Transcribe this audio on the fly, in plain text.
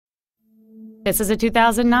This is a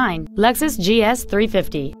 2009 Lexus GS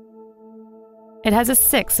 350. It has a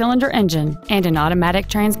 6-cylinder engine and an automatic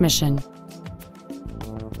transmission.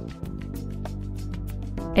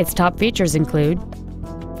 Its top features include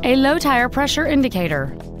a low tire pressure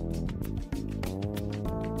indicator,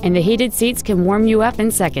 and the heated seats can warm you up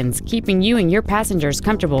in seconds, keeping you and your passengers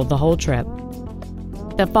comfortable the whole trip.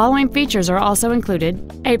 The following features are also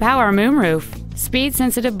included: a power moonroof,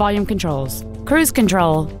 speed-sensitive volume controls, cruise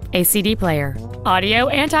control, a CD player, audio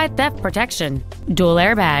anti-theft protection, dual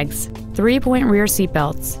airbags, 3-point rear seat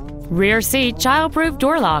belts, rear seat child-proof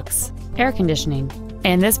door locks, air conditioning,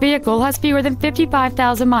 and this vehicle has fewer than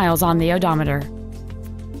 55,000 miles on the odometer.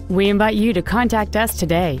 We invite you to contact us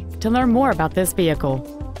today to learn more about this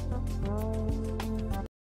vehicle.